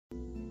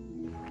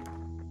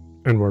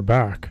And we're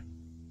back.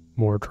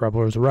 More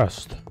Traveler's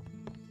Rest.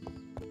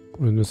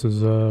 And this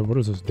is, what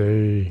is this,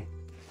 day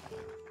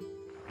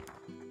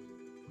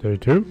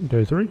 2?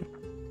 Day 3?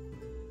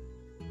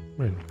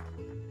 Wait,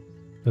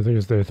 I think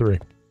it's day 3.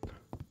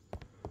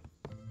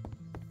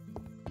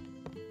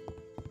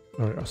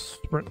 Oh yeah,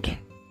 sprint.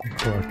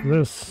 Collect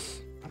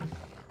this.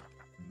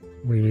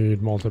 We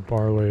need malted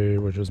barley,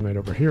 which is made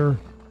over here.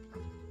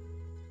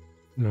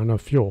 Not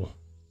enough fuel.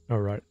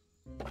 Alright.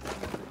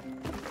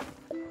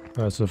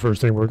 That's the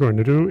first thing we're going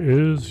to do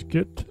is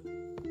get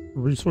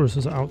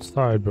resources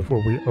outside before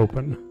we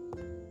open.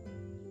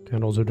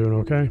 Candles are doing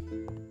okay.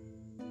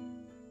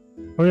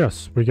 Oh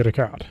yes, we get a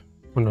cat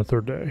on the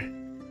 3rd day.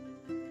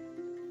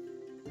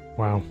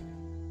 Wow.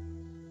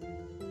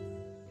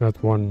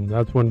 That's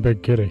one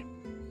big kitty.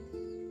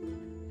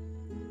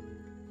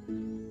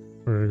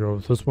 We're gonna go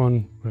with this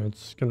one.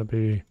 It's gonna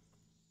be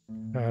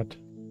at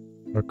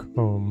a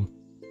comb.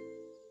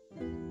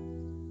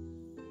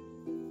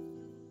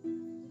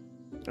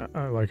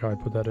 I like how I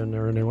put that in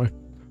there anyway.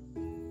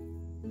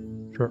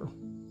 Sure.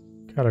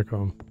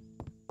 Catacomb.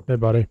 Hey,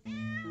 buddy.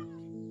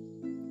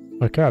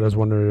 A cat is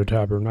wandering a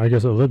tavern. I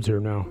guess it lives here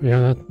now.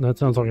 Yeah, that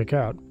sounds like a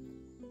cat.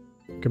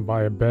 You can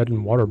buy a bed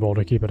and water bowl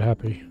to keep it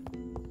happy.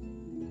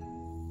 I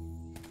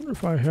wonder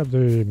if I have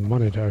the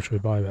money to actually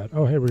buy that.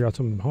 Oh, hey, we got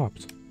some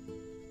hops.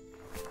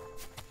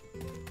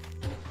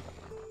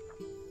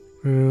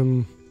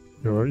 You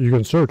know, you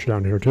can search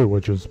down here too,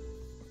 which is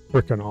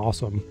freaking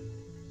awesome.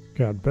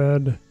 Cat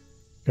bed.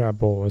 Cat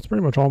bowl. It's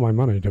pretty much all my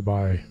money to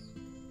buy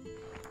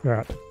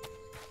cat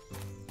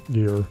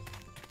gear.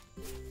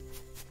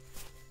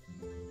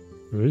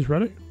 Are these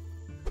ready?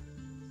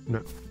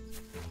 No.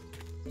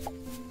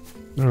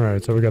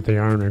 Alright, so we got the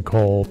iron and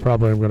coal.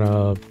 Probably I'm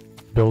gonna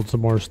build some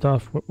more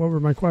stuff. What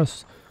were my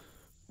quests?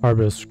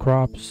 Harvest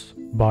crops.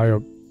 Buy a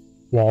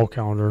wall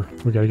counter.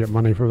 We gotta get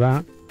money for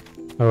that.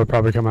 I would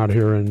probably come out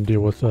here and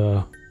deal with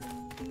some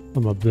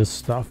of this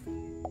stuff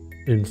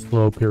in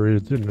slow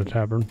periods in the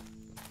tavern.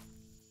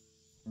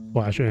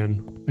 Flash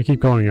in. I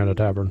keep calling it a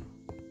tavern.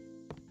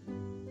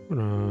 I'm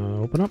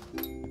gonna open up.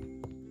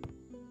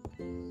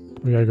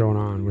 We got going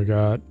on. We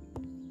got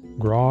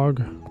grog.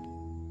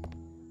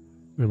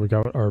 And we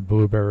got our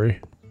blueberry.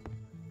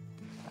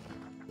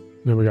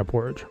 Then we got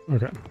porridge.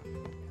 Okay.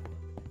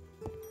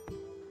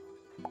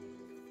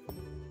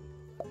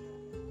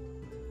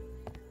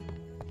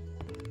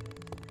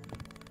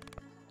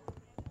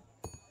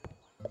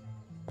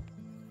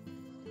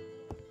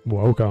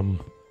 Welcome.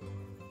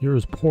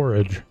 Here's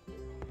porridge.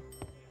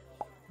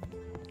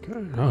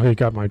 Okay. Oh, he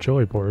got my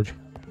chili porridge.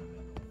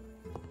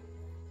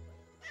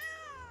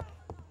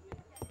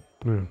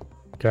 Yeah.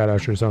 Cat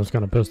actually sounds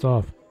kind of pissed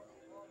off.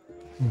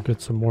 We'll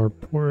get some more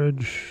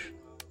porridge.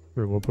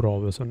 Here, we'll put all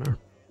this in there.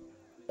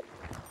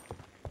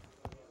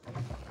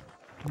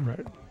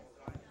 Right.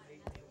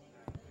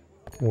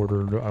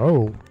 Ordered.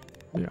 Oh,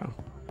 yeah.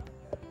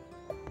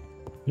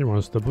 He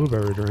wants the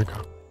blueberry drink.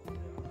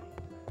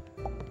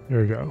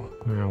 There you go.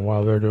 And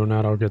while they're doing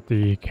that, I'll get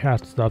the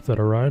cat stuff that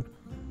arrived.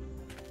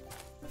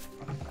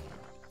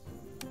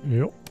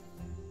 Yep.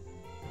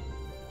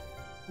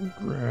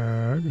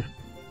 Drag.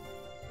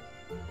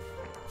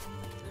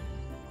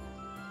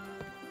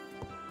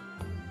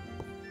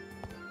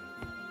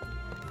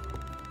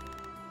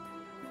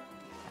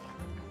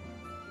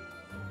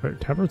 Wait,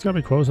 tavern's gotta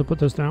be closed to put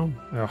this down?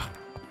 Ugh.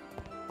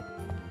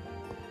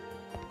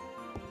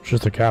 It's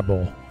just a cat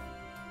bowl.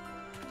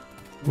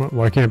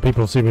 Why can't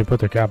people see me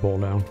put the cat bowl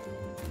down?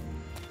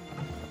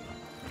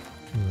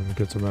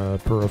 Get some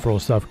peripheral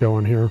stuff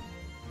going here.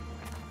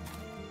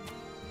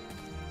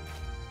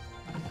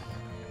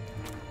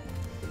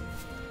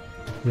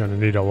 We're gonna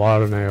need a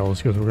lot of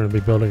nails because we're gonna be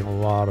building a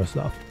lot of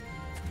stuff.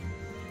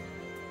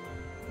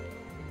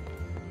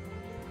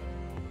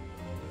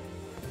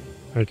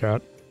 Hey,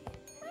 cat.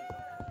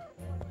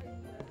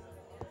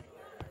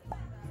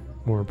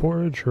 More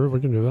porridge? Sure, we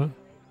can do that.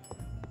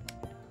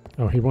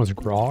 Oh, he wants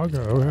grog?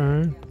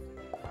 Okay.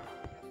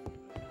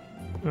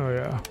 Oh,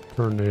 yeah.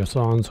 Turn this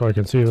on so I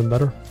can see them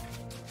better.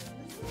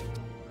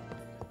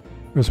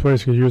 This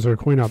place could use a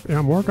cleanup. Yeah,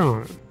 I'm working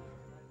on it.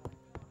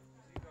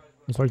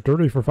 It's like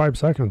dirty for 5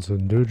 seconds,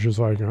 and dude's just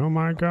like, oh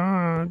my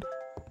god.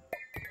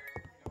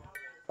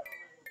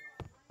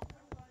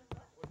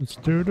 It's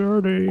too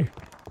dirty.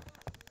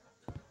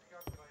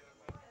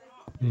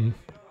 Hmm.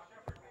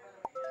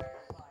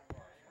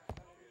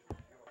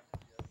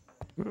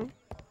 Well,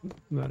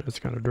 that is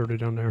kind of dirty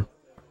down there.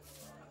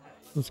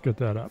 Let's get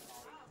that up.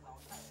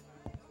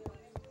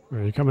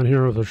 Right, you come in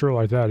here with a shirt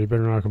like that, you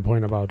better not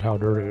complain about how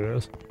dirty it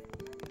is.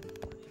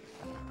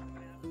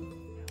 I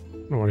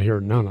don't want to hear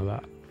none of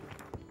that.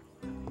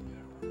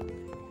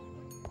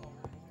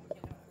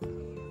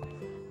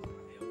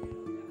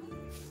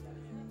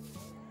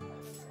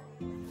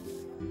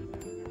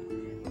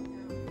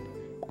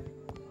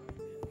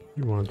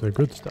 You want the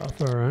good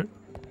stuff, alright.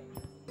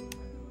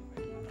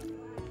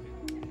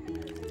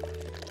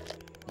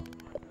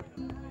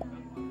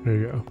 There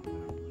you go.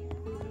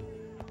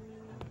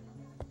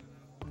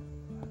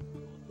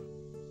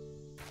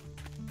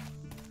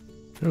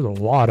 There's a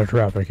lot of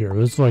traffic here.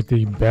 This is like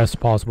the best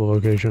possible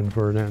location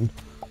for an inn.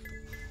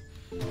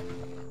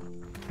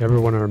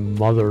 Everyone and their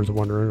mother's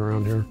wandering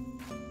around here.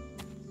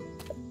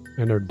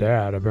 And their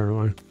dad,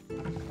 apparently.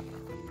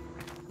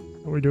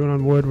 What are we doing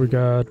on wood? We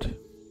got...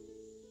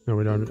 No,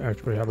 we don't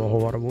actually have a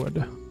whole lot of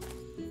wood.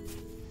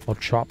 I'll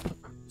chop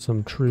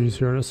some trees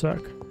here in a sec.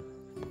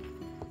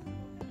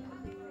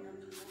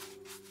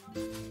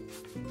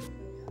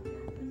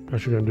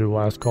 Actually gonna do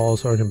last call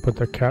so I can put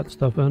the cat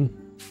stuff in.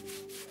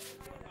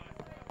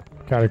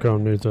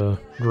 Catacomb needs a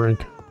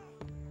drink.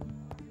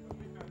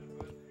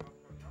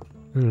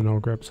 And I'll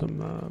grab some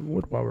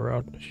wood while we're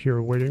out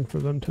here waiting for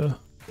them to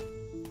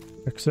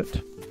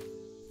exit.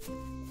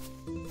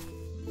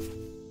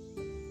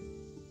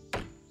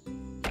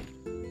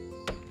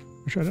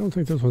 Which I don't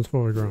think this one's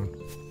fully grown.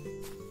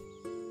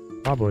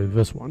 Probably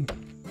this one.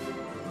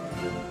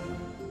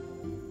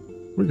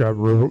 We got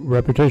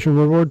reputation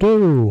reward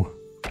too!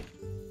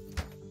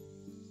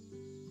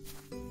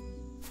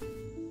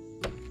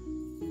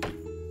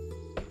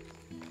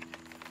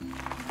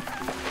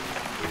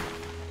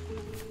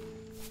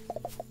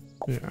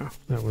 Yeah,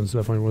 that one's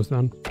definitely was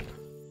done.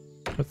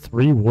 But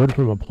 3 wood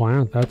from a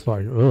plant? That's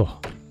like, ugh.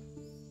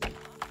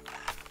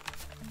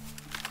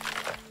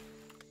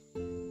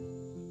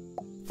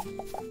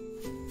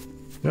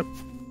 Yep.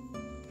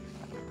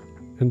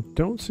 And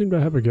don't seem to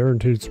have a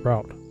guaranteed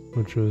sprout,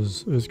 which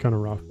is kind of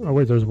rough. Oh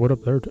wait, there's wood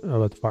up there too.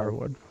 Oh, that's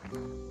firewood.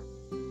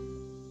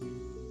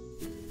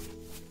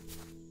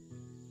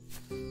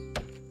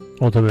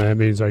 Ultimately, that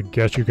means I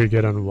guess you could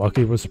get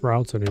unlucky with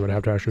sprouts and you would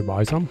have to actually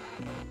buy some.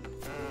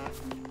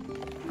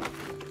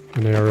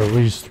 And they are at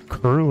least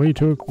currently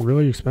too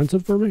really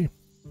expensive for me.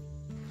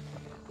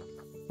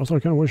 Also,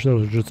 I kind of wish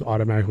those would just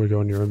automatically go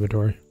in your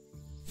inventory.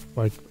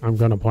 Like, I'm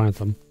gonna plant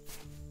them.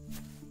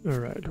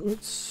 Alright,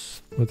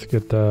 let's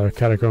get the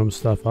catacomb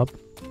stuff up.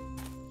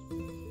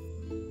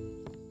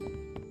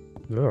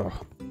 Ugh.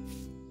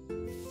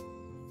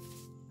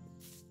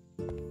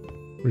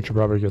 We should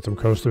probably get some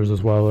coasters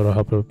as well. It'll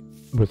help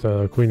with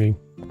cleaning.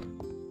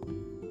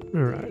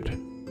 Alright.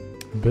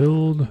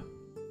 Build.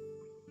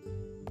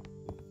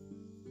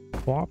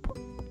 Plop.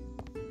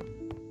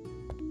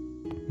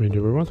 I mean,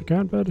 do we want the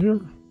cat bed here?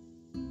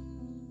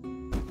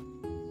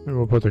 Maybe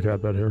we'll put the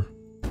cat bed here.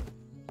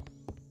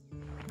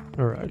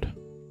 Alright.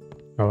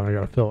 Oh, and I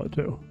gotta fill it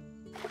too.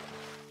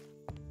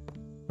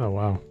 Oh,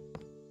 wow.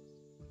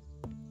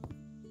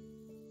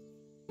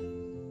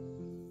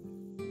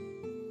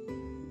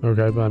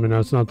 Okay, but I mean,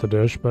 that's not the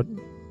dish, but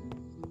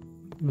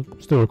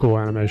still a cool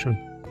animation.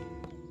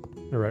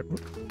 Alright,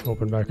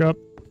 open back up.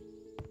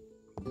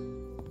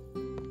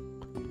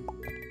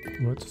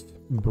 Let's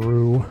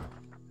brew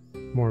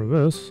more of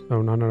this.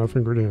 Oh, not enough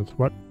ingredients.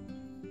 What?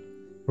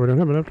 We don't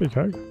have an empty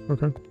keg?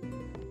 Okay.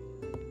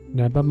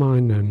 Never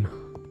mind then.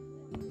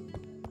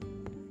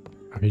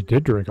 He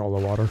did drink all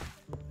the water.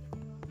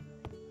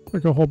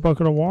 Like a whole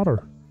bucket of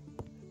water.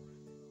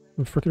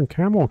 A freaking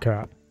camel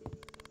cat.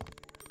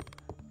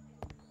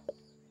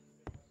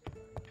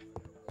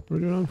 Are we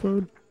doing on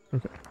food?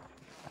 Okay.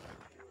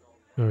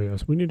 Oh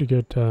yes, we need to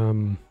get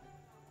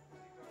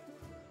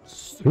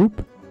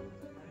soup.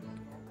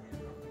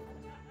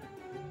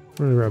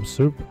 We're gonna grab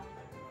soup.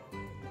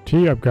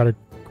 Tea I've got to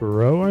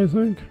grow, I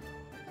think.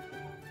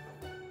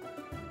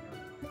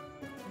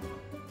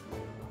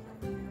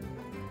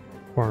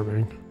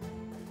 Farming.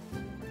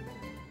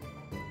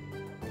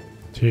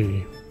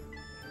 Tea.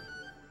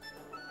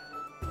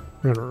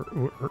 We're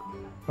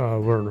gonna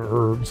learn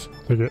herbs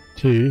to get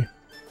tea.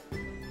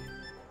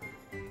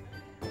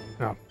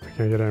 Oh, I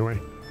can't get anyway.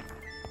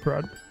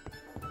 Bread.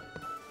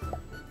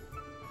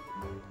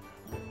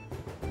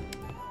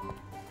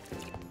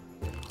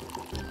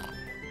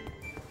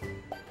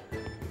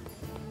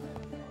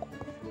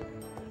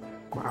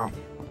 Wow.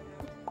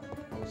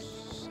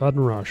 Sudden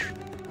rush.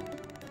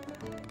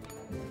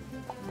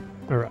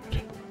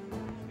 Alright.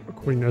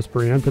 Clean this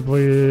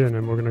preemptively, and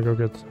then we're gonna go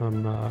get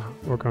some,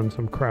 work on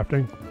some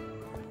crafting.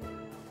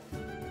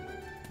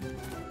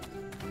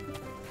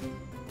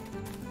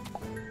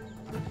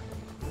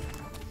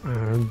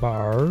 And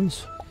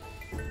bars.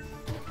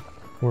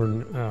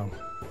 Oh,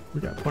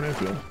 we got plenty of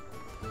fuel.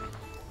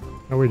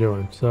 How are we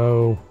doing?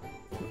 So,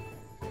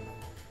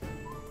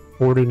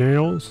 40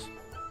 nails,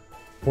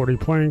 40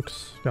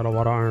 planks, got a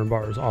lot of iron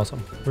bars.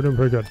 Awesome. We're doing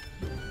pretty good.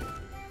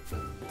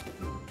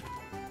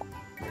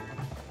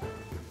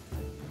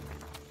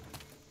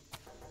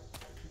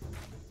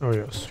 Oh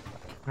yes,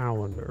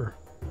 calendar.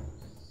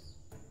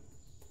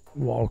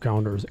 Wall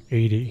calendar is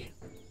 80.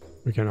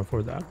 We can't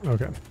afford that.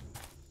 Okay.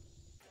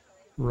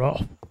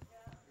 Rough.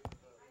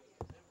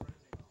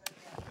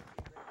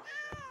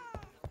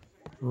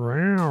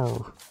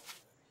 Row.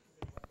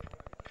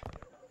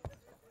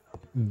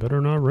 Better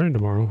not rain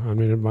tomorrow. I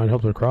mean, it might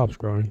help the crops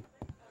growing.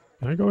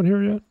 Can I go in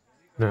here yet?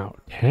 No.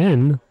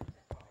 10?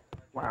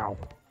 Wow.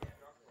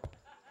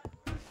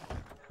 Oh,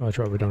 that's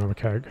right, we don't have a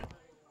keg.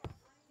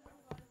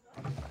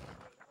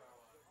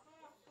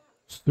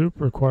 Soup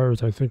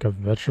requires, I think, a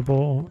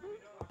vegetable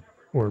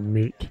or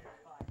meat.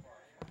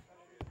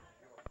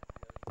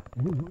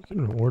 We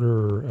can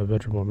order a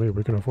vegetable meat.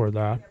 We can afford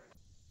that.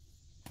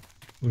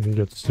 We can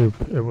get soup.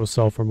 It will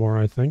sell for more,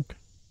 I think.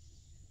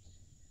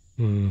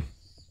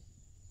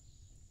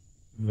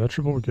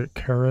 Vegetable, we get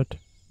carrot.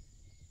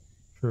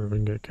 Sure, we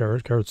can get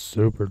carrot. Carrot's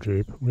super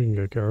cheap. We can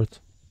get carrots.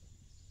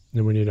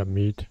 Then we need a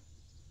meat.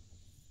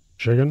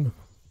 Chicken.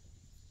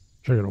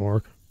 Chicken will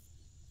work.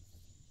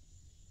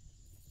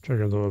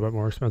 Chicken's a little bit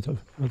more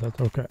expensive, but that's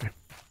okay.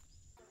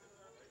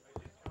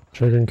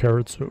 Chicken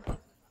carrot soup.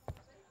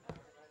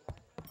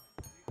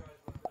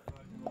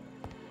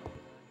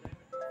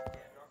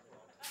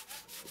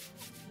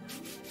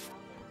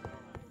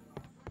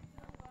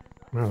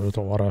 Wow,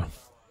 there's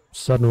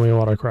suddenly a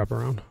lot of crap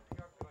around.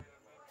 I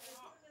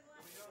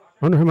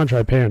wonder how much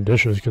I pay on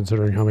dishes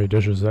considering how many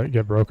dishes that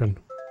get broken.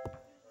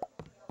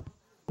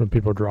 When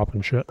people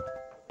dropping shit.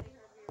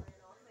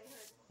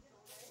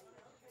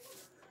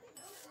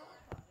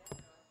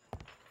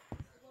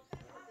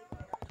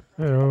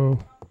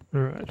 Heyo.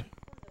 Alright.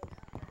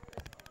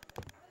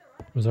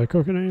 Was I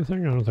cooking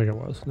anything? I don't think it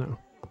was, no.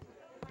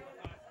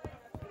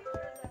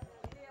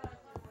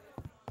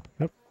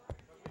 Yep.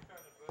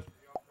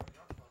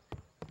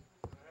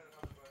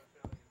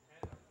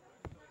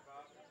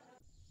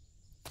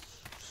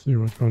 See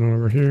what's going on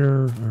over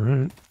here.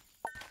 Alright.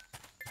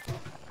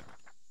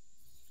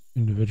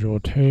 Individual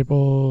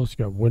tables.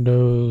 Got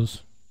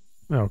windows.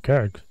 Oh,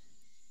 kegs.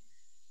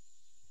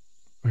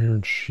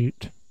 Iron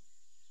sheet.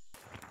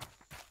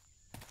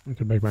 I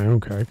could make my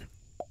own keg.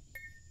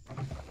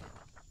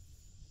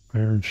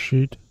 Iron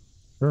sheet.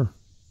 Sure.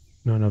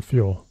 Not enough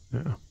fuel.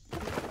 Yeah.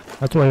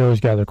 That's why I always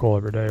gather coal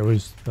every day. At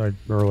least like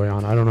early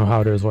on. I don't know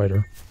how it is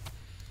later.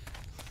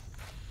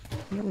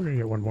 Yeah, we're gonna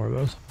get one more of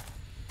those.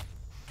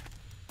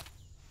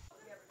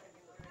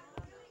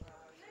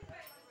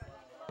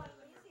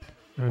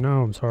 I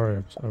know, I'm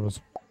sorry. I was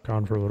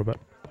gone for a little bit.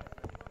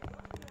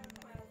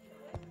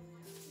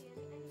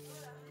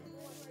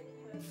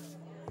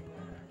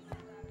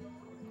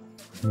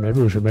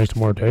 Maybe we should make some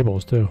more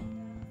tables too.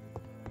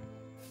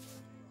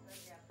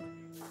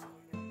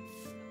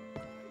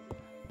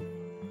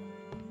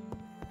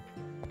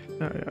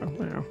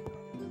 Yeah.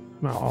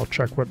 Well, I'll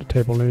check what the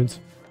table needs.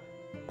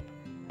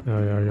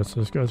 Oh yeah, I guess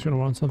this guy's gonna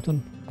want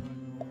something.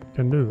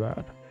 Can do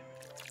that.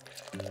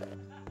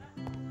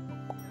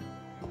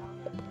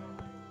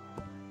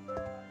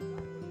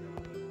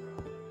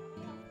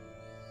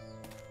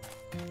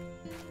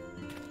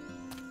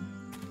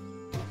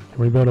 Can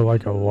we build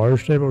like a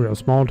large table? We got a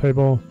small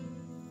table.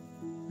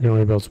 We can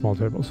only build small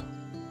tables.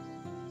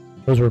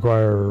 Those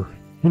require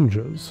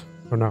hinges.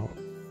 Or no.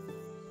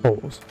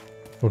 Poles.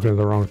 Looking at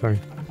the wrong thing.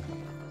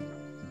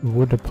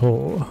 Wood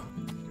pole.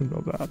 Can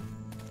build that.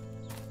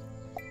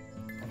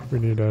 We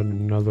need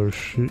another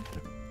sheet.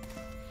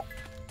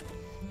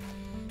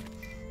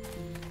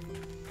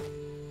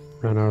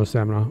 Ran out of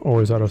stamina.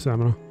 Always out of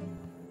stamina.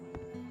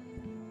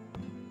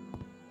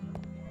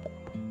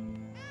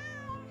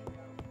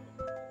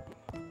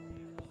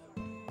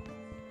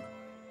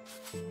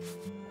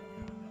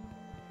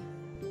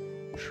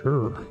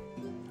 Sure.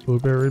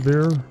 Blueberry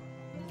beer.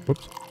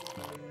 Whoops.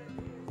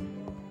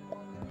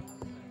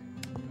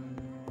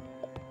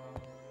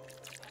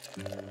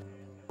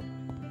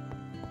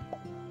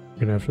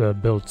 Gonna have to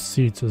build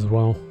seats as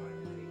well.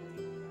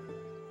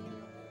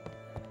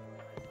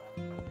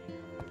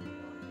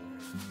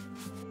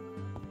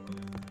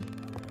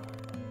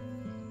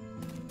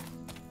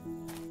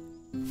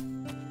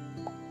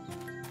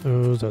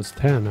 That's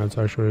 10. That's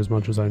actually as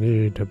much as I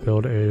need to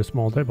build a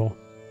small table.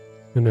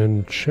 And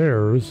then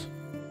chairs.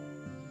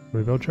 Can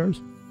we build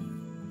chairs?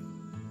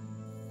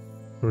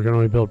 We can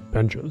only build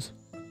benches.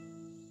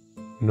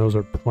 And those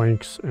are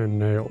planks and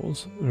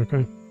nails.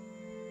 Okay.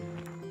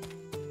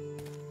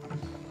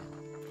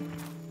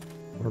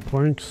 More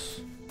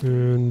planks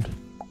and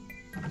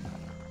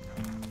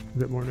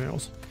get more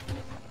nails.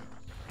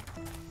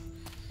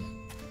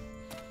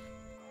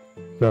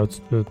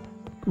 That's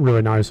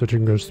really nice that you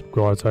can just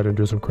go outside and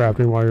do some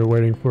crafting while you're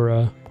waiting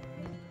for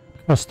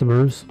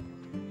customers.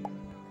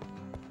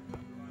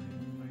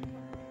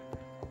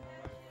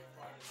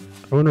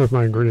 I wonder if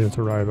my ingredients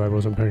arrive. I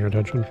wasn't paying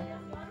attention.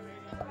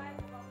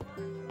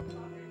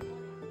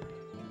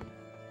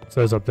 It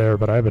says up there,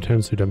 but I have a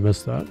tendency to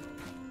miss that.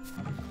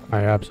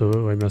 I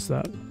absolutely miss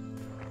that.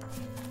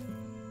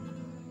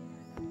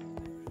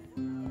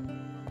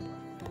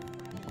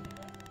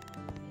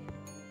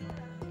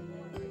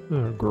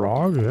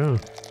 Grog? Yeah.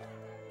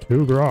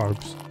 2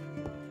 grogs.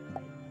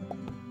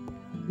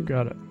 You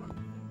got it.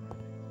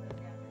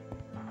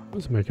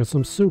 Let's make us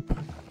some soup.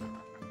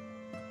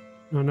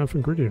 Not enough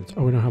ingredients.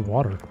 Oh, we don't have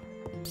water.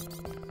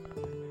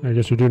 I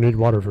guess you do need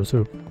water for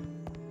soup.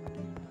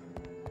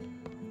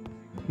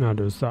 Now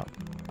do stop.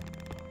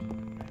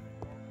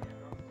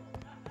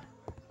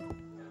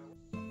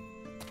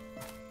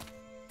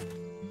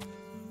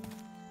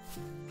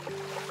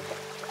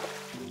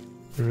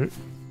 Alright.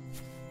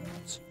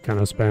 Let's kind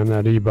of spam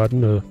that E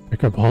button to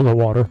pick up all the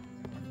water.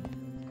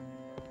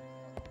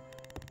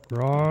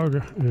 Grog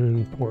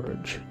and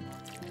porridge.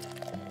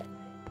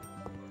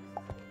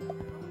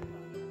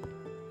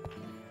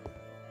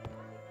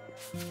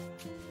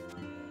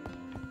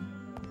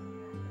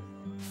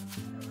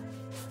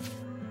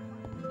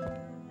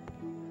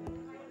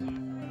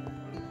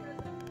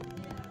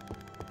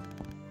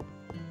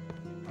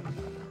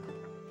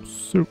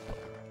 Soup.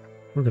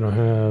 We're gonna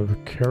have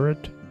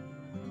carrot,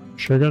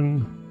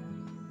 chicken,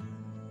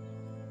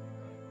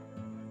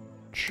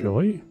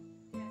 chili?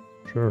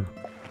 Sure.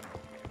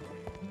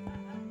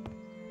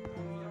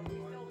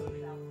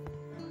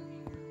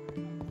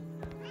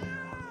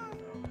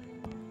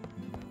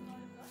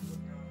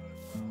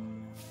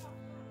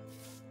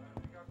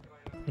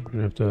 I'm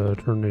gonna have to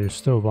turn the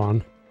stove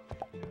on.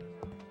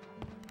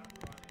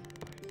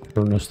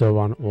 Turn the stove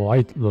on,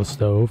 light the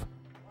stove.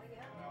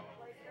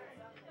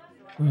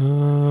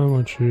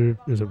 Once you,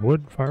 is it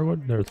wood?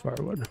 Firewood? There's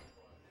firewood.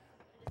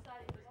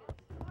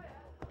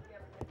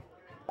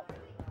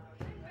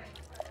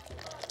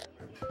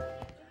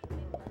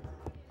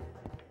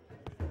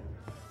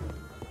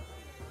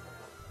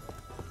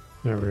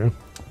 There we go.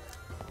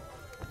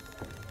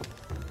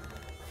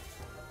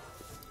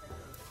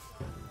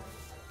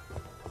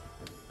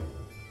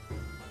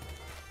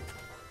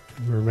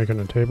 We're making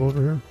a table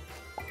over here.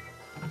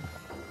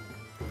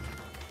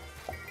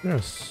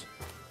 Yes.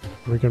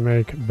 We can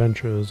make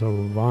benches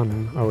of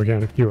one. Oh, we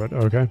can't queue it.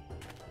 Okay.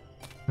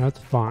 That's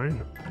fine.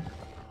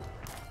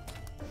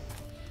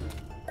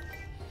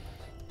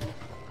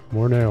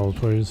 More nails,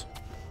 please.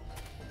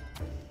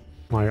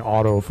 My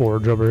auto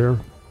forge over here.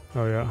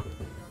 Oh, yeah.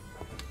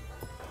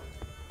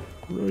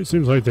 It really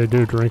seems like they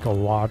do drink a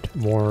lot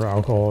more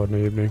alcohol in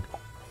the evening.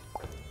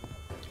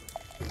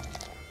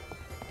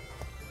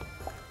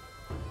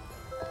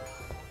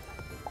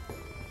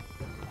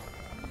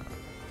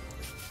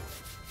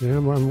 Yeah,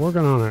 I'm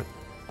working on it.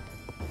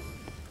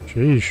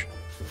 Sheesh.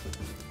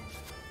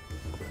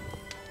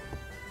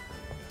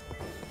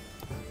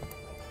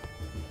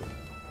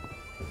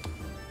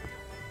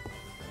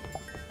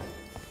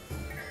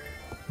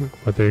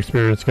 Let the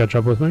experience catch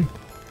up with me.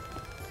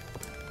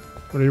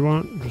 What do you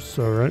want? Just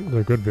alright,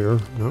 the good beer.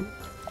 Nope.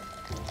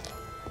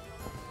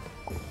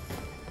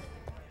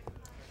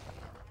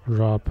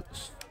 Drop.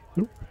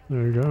 Oop,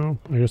 there you go.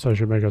 I guess I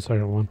should make a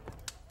second one.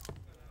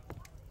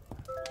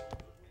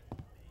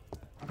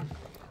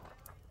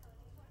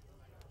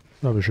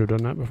 Probably should have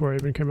done that before I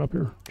even came up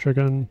here.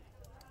 Chicken.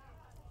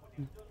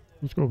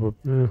 Let's go with,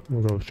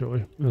 we'll go with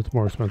chili. That's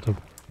more expensive.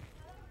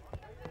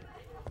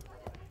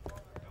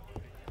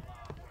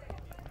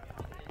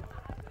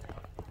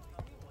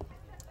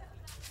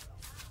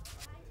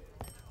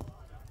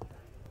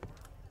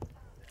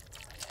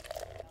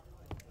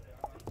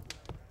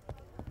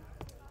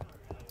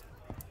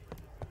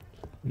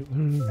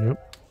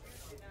 Yep.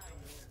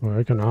 Well,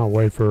 I cannot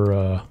wait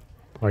for,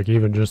 like,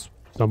 even just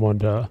someone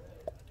to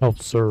help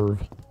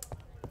serve.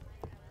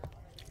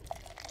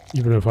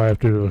 Even if I have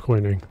to do the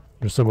cleaning.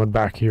 There's someone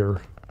back here.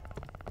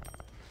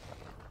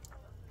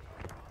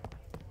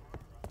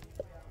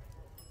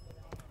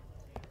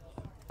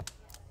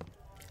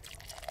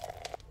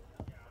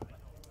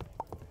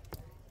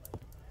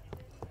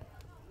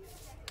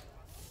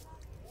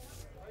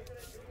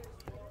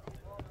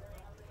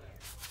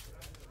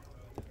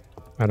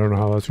 I don't know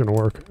how that's gonna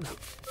work.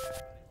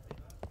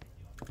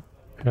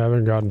 I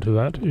haven't gotten to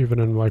that even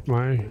in like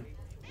my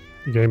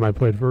game I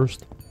played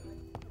first.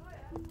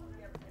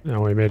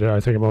 Now we made it,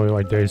 I think I'm only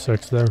like day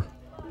 6 there.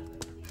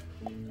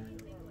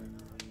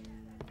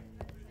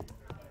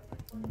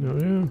 Oh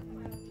yeah.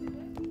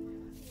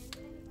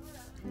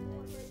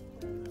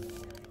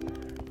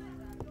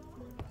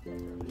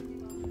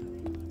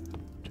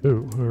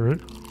 Two,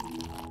 alright.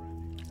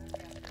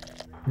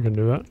 We can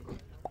do that.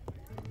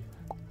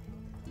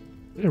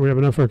 Yeah, we have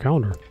enough for a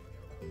calendar.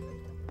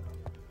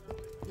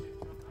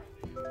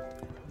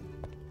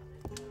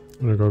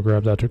 I'm gonna go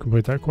grab that to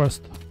complete that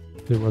quest.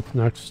 See what's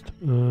next.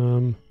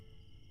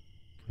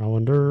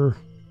 Calendar.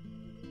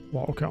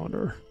 Wall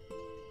calendar.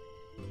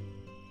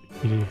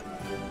 We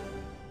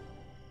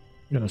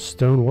got a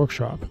stone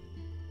workshop.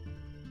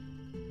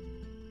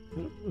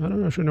 I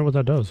don't actually know what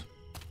that does.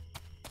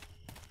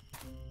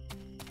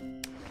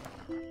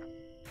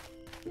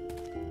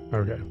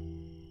 Okay.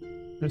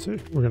 I see.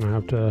 We're gonna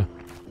have to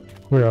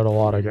clear out a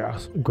lot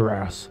of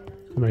grass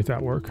to make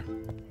that work.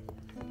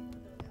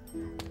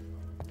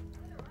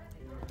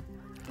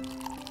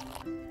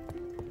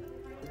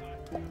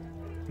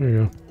 There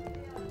you go.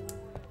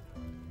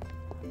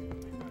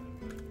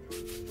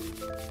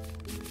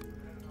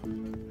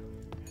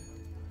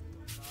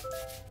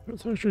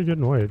 It's actually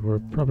getting late. We're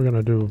probably going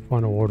to do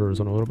final orders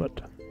in a little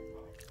bit.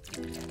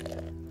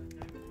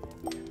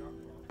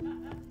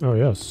 Oh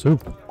yeah,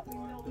 soup.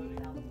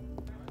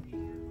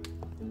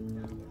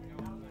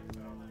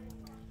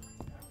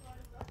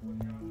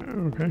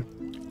 Okay.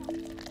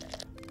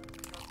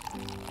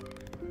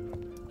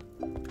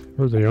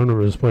 Heard the owner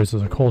of this place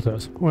is a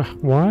cultist.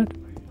 What?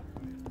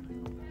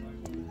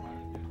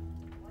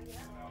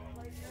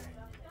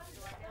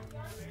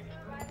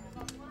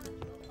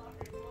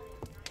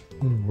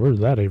 Where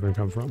did that even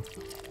come from?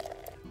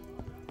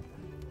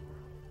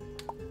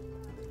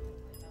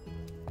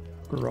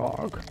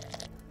 Grog.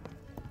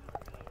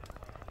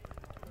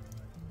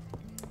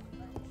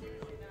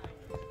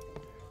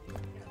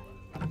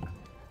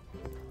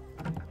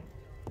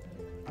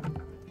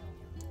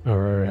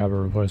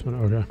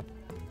 replacement. Okay.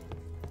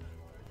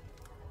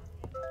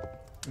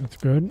 That's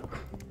good.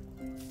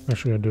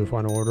 Actually, gonna do a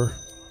final order.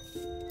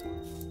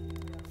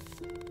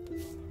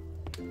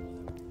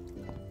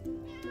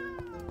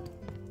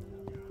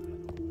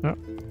 Yep.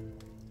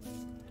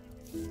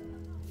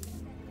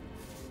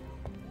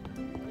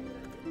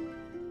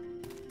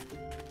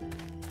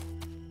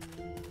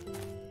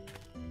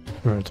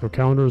 Alright, so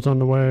calendar's on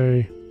the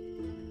way.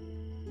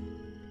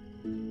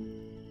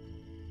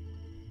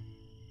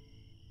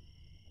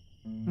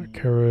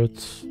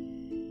 Carrots.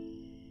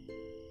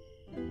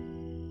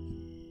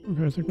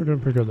 Okay, I think we're doing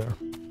pretty good there.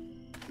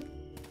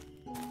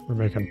 We're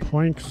making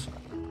planks.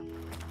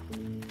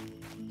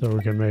 So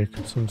we can make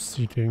some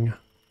seating.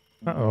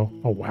 Uh-oh.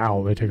 Oh,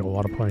 wow. They take a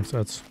lot of planks.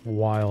 That's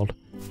wild.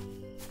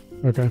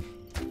 Okay.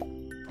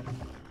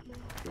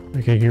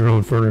 Making your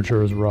own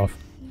furniture is rough.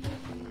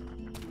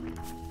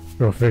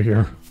 Go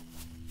figure.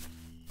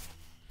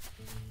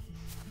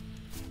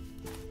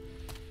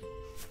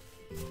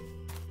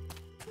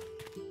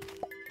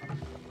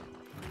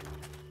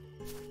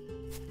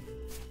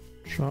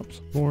 Chop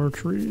some more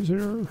trees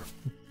here.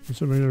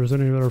 Assuming there's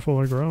any that are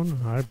fully grown.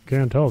 I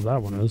can't tell if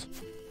that one is.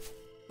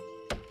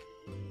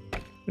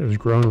 It was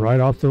grown right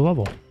off the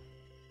level.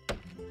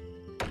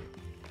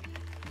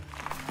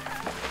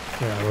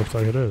 Yeah, it looks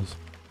like it is.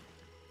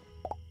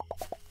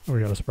 Oh,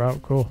 we got a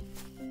sprout. Cool.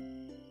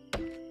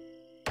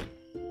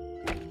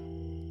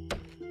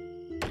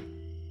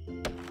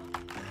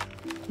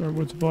 So our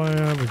wood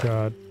supply, we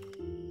got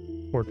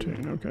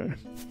 14. Okay.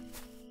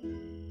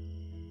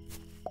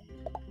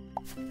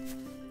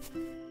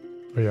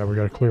 But yeah, we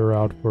got to clear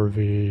out for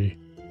the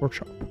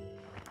workshop.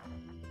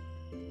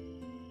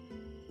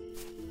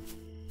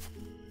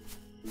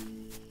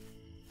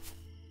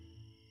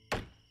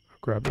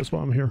 Grab this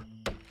while I'm here.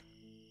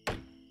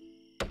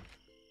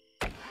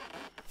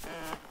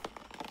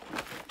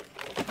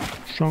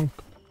 Chunk.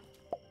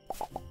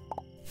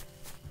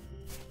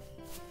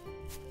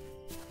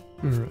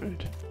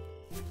 Alright.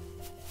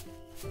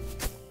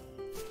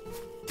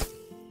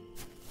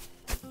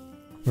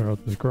 Clear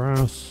out this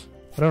grass.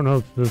 I don't know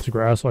if this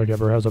grass like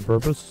ever has a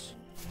purpose.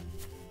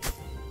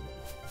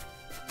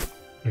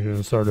 You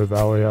can start a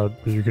valley out,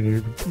 but you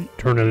can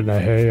turn it into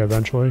hay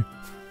eventually.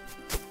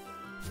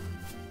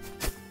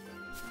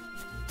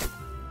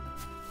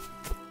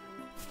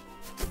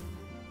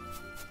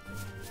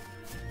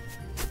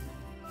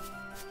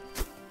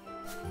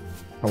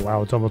 Oh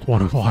wow, it's almost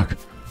 1 o'clock.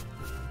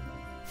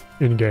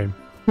 In game.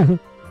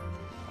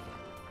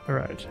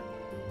 Alright.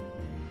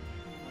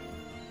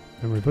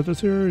 And we put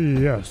this here?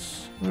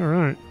 Yes.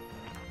 Alright.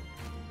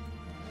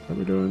 What are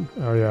we doing?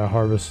 Oh yeah,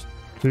 harvest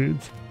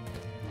seeds.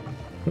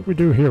 What we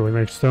do here? We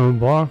make stone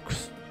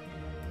blocks.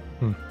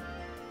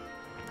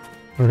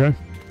 Okay.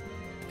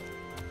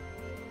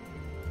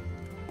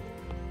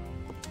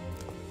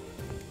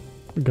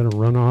 We're gonna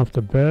run off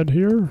to bed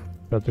here.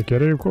 Pet the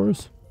kitty, of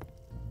course.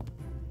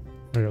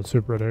 I got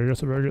soup ready. I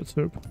guess I better get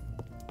soup.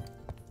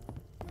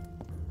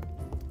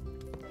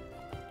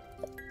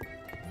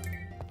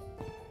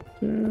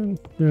 And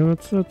yeah,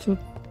 that's it.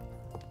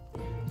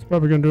 That's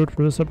probably gonna do it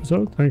for this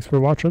episode. Thanks for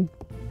watching.